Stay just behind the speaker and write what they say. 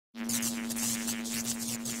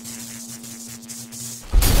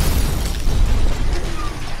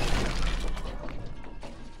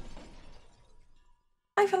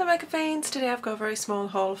makeup veins. Today I've got a very small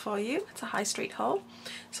haul for you. It's a high street haul,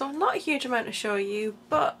 so not a huge amount to show you,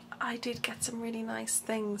 but I did get some really nice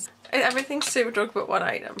things. Everything's Superdrug but one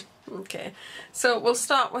item. Okay, so we'll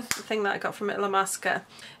start with the thing that I got from Illamasqua.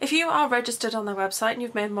 If you are registered on their website and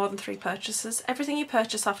you've made more than 3 purchases, everything you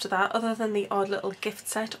purchase after that, other than the odd little gift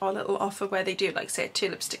set or little offer where they do like say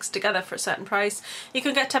 2 lipsticks together for a certain price, you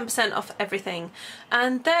can get 10% off everything.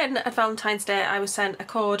 And then at Valentine's Day I was sent a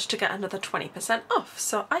code to get another 20% off,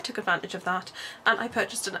 so I took advantage of that and I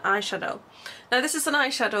purchased an eyeshadow. Now this is an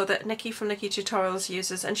eyeshadow that Nikki from Nikki Tutorials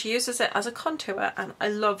uses, and she uses it as a contour, and I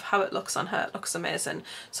love how it looks on her. It looks amazing.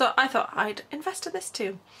 So I thought I'd invest in this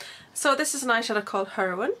too. So this is an eyeshadow called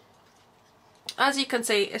Heroine. As you can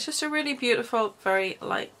see, it's just a really beautiful, very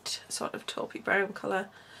light sort of taupey brown colour.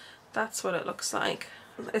 That's what it looks like.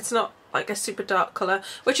 It's not like a super dark colour,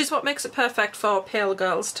 which is what makes it perfect for pale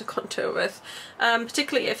girls to contour with,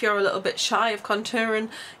 particularly if you're a little bit shy of contouring.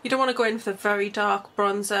 You don't want to go in with a very dark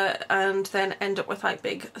bronzer and then end up with like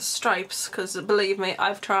big stripes, because believe me,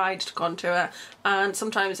 I've tried to contour and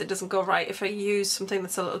sometimes it doesn't go right if I use something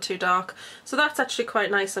that's a little too dark. So that's actually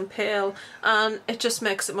quite nice and pale, and it just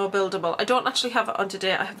makes it more buildable. I don't actually have it on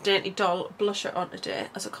today. I have Dainty Doll blusher on today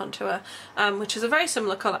as a contour, which is a very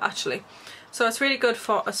similar colour actually. So it's really good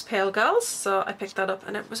for us pale girls, so I picked that up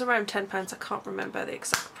and it was around £10, I can't remember the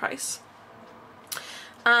exact price.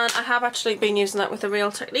 And I have actually been using that with the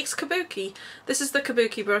Real Techniques Kabuki. This is the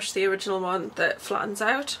Kabuki brush, the original one that flattens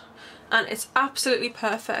out, and it's absolutely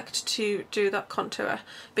perfect to do that contour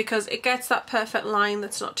because it gets that perfect line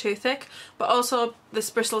that's not too thick, but also this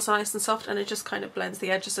bristle's nice and soft and it just kind of blends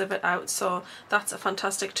the edges of it out, so that's a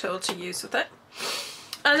fantastic tool to use with it.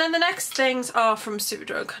 And then the next things are from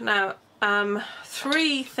Superdrug. Now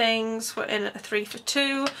 3 things were in a 3 for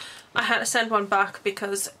 2. I had to send one back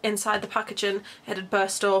because inside the packaging it had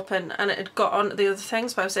burst open and it had got on the other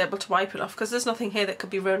things, but I was able to wipe it off because there's nothing here that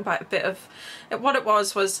could be ruined by a bit of it. What it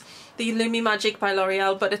was the Illumi Magic by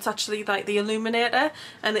L'Oreal, but it's actually like the illuminator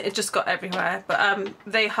and it just got everywhere. But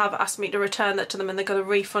they have asked me to return that to them and they're going to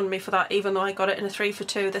refund me for that. Even though I got it in a 3 for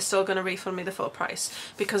 2, they're still going to refund me the full price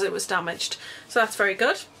because it was damaged, so that's very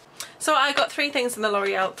good. So I got 3 things in the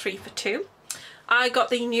L'Oreal 3 for 2. I got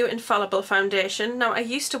the new Infallible foundation. Now I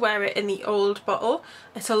used to wear it in the old bottle.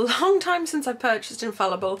 It's a long time since I purchased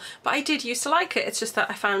Infallible, but I did used to like it. It's just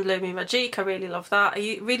that I found Illumi Magique. I really love that.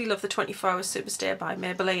 I really love the 24 Hour Superstay by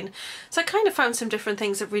Marilyn. So I kind of found some different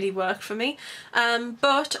things that really worked for me.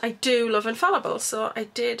 But I do love Infallible, so I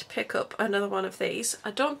did pick up another one of these.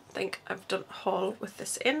 I don't think I've done a haul with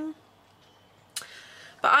this in,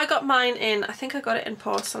 but I got mine in, I think I got it in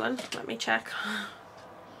porcelain. Let me check.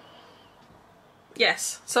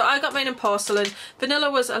 Yes, so I got mine in porcelain.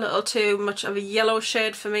 Vanilla was a little too much of a yellow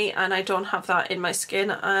shade for me and I don't have that in my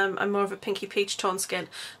skin. I'm more of a pinky peach tone skin,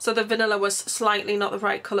 so the vanilla was slightly not the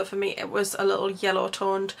right colour for me. It was a little yellow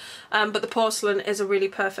toned, but the porcelain is a really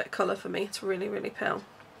perfect colour for me. It's really, really pale.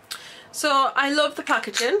 So I love the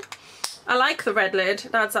packaging. I like the red lid.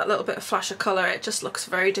 It adds that little bit of flash of colour. It just looks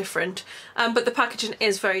very different. But the packaging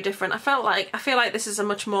is very different. I feel like this is a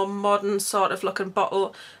much more modern sort of looking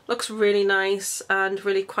bottle. Looks really nice and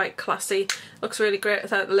really quite classy. Looks really great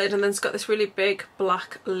without the lid, and then it's got this really big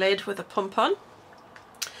black lid with a pump on.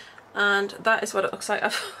 And that is what it looks like.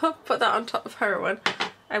 I've put that on top of Heroine.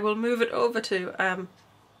 I will move it over to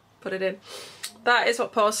put it in. That is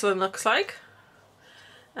what porcelain looks like.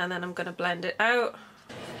 And then I'm going to blend it out.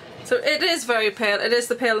 So it is very pale. It is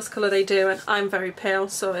the palest colour they do, and I'm very pale,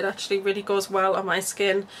 so it actually really goes well on my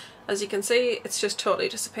skin. As you can see, it's just totally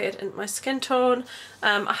disappeared in my skin tone.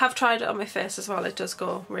 I have tried it on my face as well. It does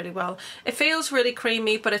go really well. It feels really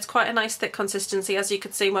creamy, but it's quite a nice thick consistency. As you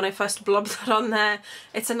could see when I first blobbed that on there,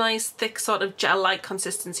 it's a nice thick sort of gel-like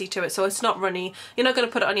consistency to it, so it's not runny. You're not going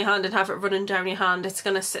to put it on your hand and have it running down your hand. It's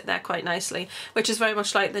going to sit there quite nicely, which is very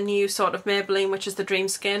much like the new sort of Maybelline, which is the Dream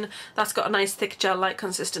Skin. That's got a nice thick gel-like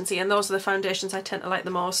consistency, and those are the foundations I tend to like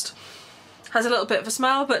the most. Has a little bit of a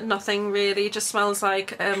smell, but nothing really. It just smells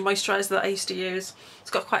like a moisturiser that I used to use. It's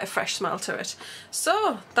got quite a fresh smell to it.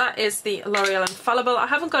 So that is the L'Oreal Infallible. I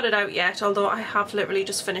haven't got it out yet, although I have literally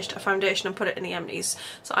just finished a foundation and put it in the empties.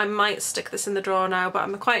 So I might stick this in the drawer now, but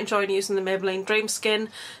I'm quite enjoying using the Maybelline Dream Skin.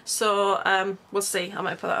 So we'll see. I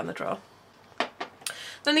might put that in the drawer.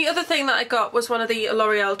 Then the other thing that I got was one of the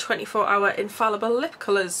L'Oreal 24 Hour Infallible lip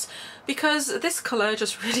colours, because this colour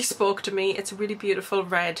just really spoke to me. It's a really beautiful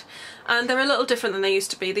red, and they're a little different than they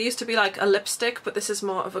used to be. They used to be like a lipstick, but this is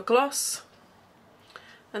more of a gloss.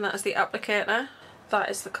 And that is the applicator.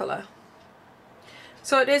 That is the colour.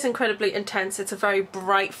 So it is incredibly intense. It's a very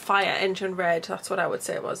bright fire engine red, that's what I would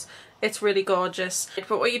say it was. It's really gorgeous.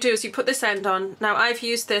 But what you do is you put this end on. Now I've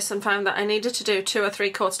used this and found that I needed to do 2 or 3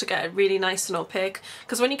 coats to get it really nice and opaque,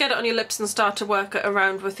 because when you get it on your lips and start to work it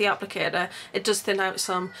around with the applicator, it does thin out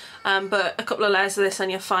some, but a couple of layers of this and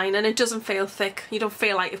you're fine, and it doesn't feel thick. You don't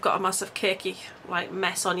feel like you've got a massive cakey like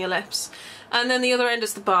mess on your lips. And then the other end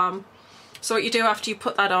is the balm. So what you do after you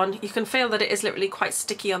put that on, you can feel that it is literally quite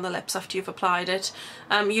sticky on the lips after you've applied it.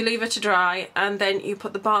 You leave it to dry and then you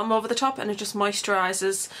put the balm over the top and it just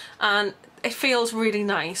moisturises, and it feels really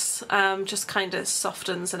nice. Just kind of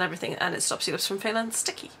softens and everything, and it stops your lips from feeling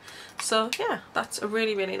sticky. So yeah, that's a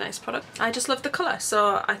really, really nice product. I just love the colour,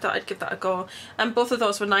 so I thought I'd give that a go. And both of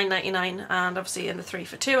those were $9.99, and obviously in the 3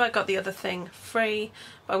 for 2 I got the other thing free,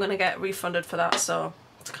 but I'm going to get refunded for that, so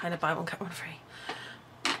it's kind of buy one get one free.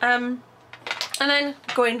 And then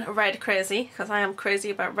going red crazy, because I am crazy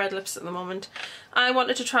about red lips at the moment, I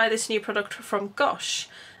wanted to try this new product from Gosh,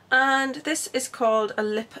 and this is called a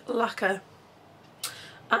lip lacquer.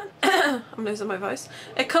 And I'm losing my voice.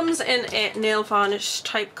 It comes in a nail varnish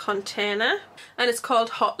type container, and it's called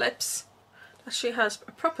Hot Lips. It actually has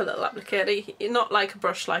a proper little applicator, not like a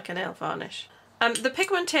brush, like a nail varnish. The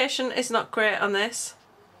pigmentation is not great on this,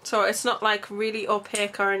 so it's not like really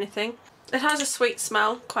opaque or anything. It has a sweet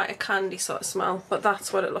smell, quite a candy sort of smell, but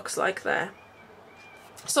that's what it looks like there.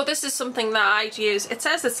 So this is something that I'd use. It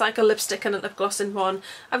says it's like a lipstick and a lip gloss in one.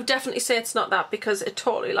 I would definitely say it's not that, because it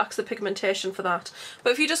totally lacks the pigmentation for that.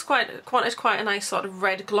 But if you just wanted quite a nice sort of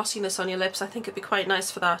red glossiness on your lips, I think it'd be quite nice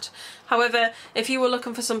for that. However, if you were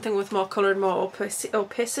looking for something with more colour and more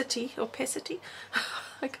opacity,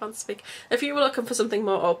 I can't speak. If you were looking for something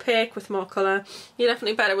more opaque with more colour, you're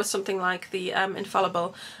definitely better with something like the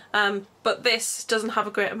Infallible. But this doesn't have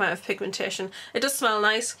a great amount of pigmentation. It does smell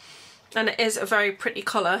nice, and it is a very pretty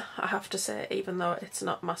colour, I have to say, even though it's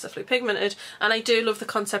not massively pigmented. And I do love the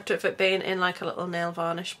concept of it being in like a little nail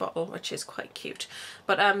varnish bottle, which is quite cute.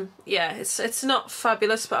 But yeah, it's not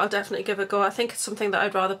fabulous, but I'll definitely give it a go. I think it's something that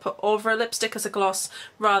I'd rather put over a lipstick as a gloss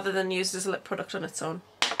rather than use as a lip product on its own.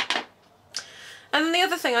 And then the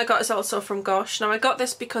other thing I got is also from Gosh. Now I got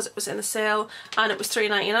this because it was in a sale and it was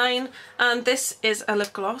 $3.99, and this is a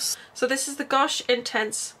lip gloss. So this is the Gosh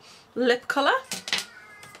Intense Lip Colour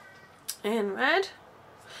in red.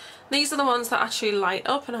 These are the ones that actually light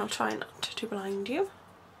up, and I'll try not to blind you.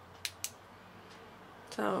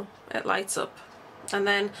 So it lights up, and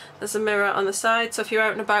then there's a mirror on the side, so if you're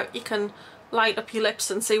out and about you can light up your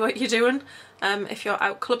lips and see what you're doing if you're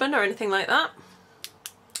out clubbing or anything like that.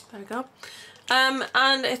 There we go.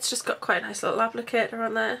 And it's just got quite a nice little applicator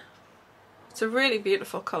on there. It's a really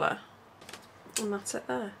beautiful colour, and that's it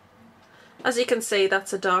there. As you can see,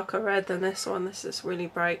 that's a darker red than this one. This is really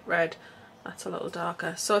bright red. That's a little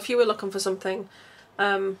darker. So if you were looking for something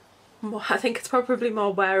more, I think it's probably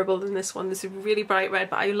more wearable than this one. This is really bright red,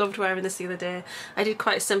 but I loved wearing this the other day. I did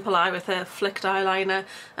quite a simple eye with a flicked eyeliner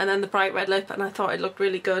and then the bright red lip, and I thought it looked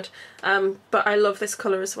really good. But I love this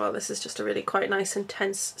colour as well. This is just a really quite nice,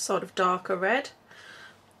 intense sort of darker red.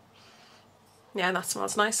 Yeah, and that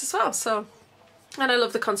smells nice as well. So, and I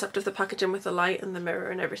love the concept of the packaging with the light and the mirror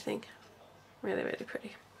and everything. Really, really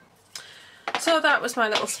pretty. So that was my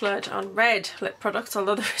little splurge on red lip products,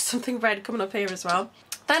 although there is something red coming up here as well.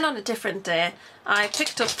 Then on a different day, I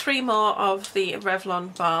picked up 3 more of the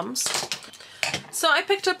Revlon balms. So I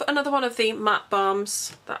picked up another one of the matte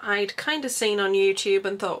balms that I'd kind of seen on YouTube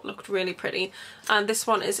and thought looked really pretty. And this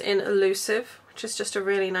one is in Elusive, which is just a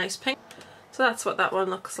really nice pink. So that's what that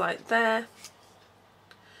one looks like there.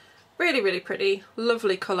 Really, really pretty,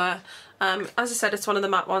 lovely colour. As I said, it's one of the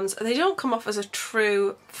matte ones. They don't come off as a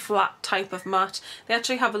true flat type of matte. They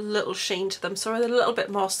actually have a little sheen to them, so they're a little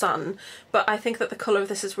bit more satin. But I think that the colour of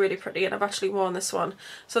this is really pretty, and I've actually worn this one.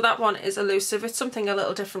 So that one is Elusive. It's something a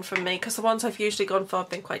little different from me, because the ones I've usually gone for have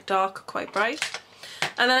been quite dark, quite bright.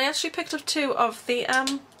 And then I actually picked up 2 of the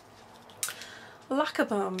lacquer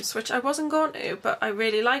balms, which I wasn't going to, but I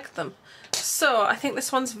really like them. So I think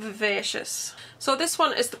this one's Vivacious. So this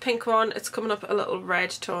one is the pink one. It's coming up a little red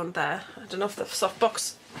tone there. I don't know if the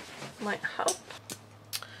softbox might help.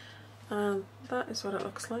 That is what it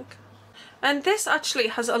looks like. And this actually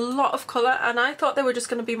has a lot of colour, and I thought they were just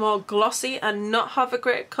going to be more glossy and not have a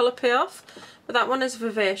great colour payoff. But that one is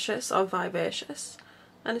Vivacious, or Vivacious.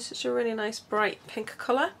 And it's just a really nice bright pink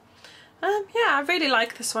colour. Yeah, I really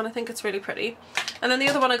like this one. I think it's really pretty. And then the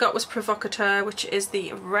other one I got was Provocateur, which is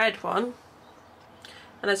the red one.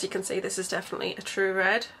 And as you can see, this is definitely a true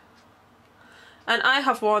red. And I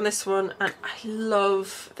have worn this one, and I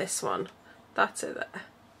love this one. That's it there.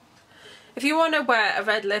 If you want to wear a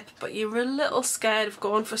red lip but you're a little scared of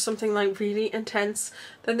going for something like really intense,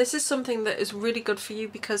 then this is something that is really good for you,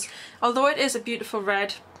 because although it is a beautiful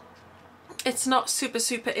red, it's not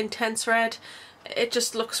super intense red. It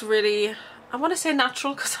just looks really, I want to say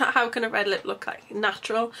natural, because how can a red lip look like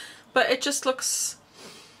natural? But it just looks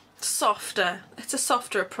softer. It's a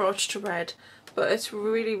softer approach to red, but it's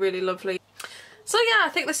really lovely. So yeah, I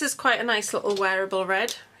think this is quite a nice little wearable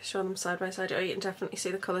red. Show them side by side. Oh, you can definitely see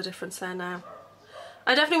the colour difference there now.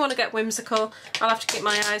 I definitely want to get whimsical. I'll have to keep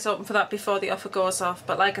my eyes open for that before the offer goes off,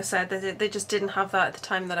 but like I said, they just didn't have that at the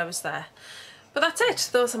time that I was there. But that's it.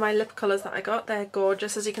 Those are my lip colours that I got. They're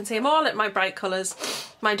gorgeous. As you can see, I'm all at my bright colours,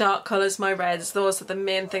 my dark colours, my reds. Those are the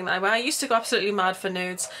main thing that I wear. I used to go absolutely mad for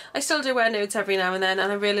nudes. I still do wear nudes every now and then,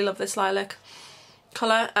 and I really love this lilac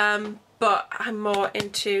colour. But I'm more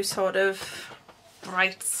into sort of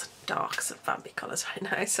brights, darks, and vampy colours right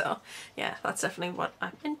now. So yeah, that's definitely what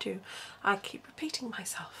I'm into. I keep repeating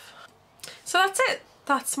myself. So that's it.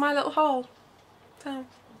 That's my little haul. So,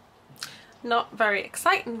 not very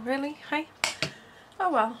exciting really, hey?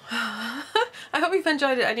 Oh well. I hope you've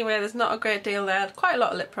enjoyed it anyway. There's not a great deal there. Quite a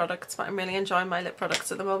lot of lip products, but I'm really enjoying my lip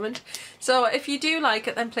products at the moment. So if you do like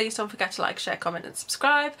it, then please don't forget to like, share, comment and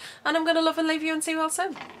subscribe. And I'm going to love and leave you and see you all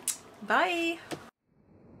soon. Bye!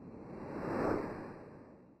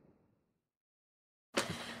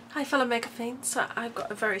 Hi fellow makeup fiends. So I've got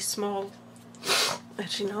a very small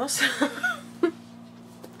edgy nose.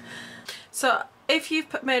 So if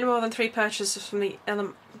you've made more than 3 purchases from the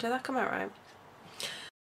did that come out right?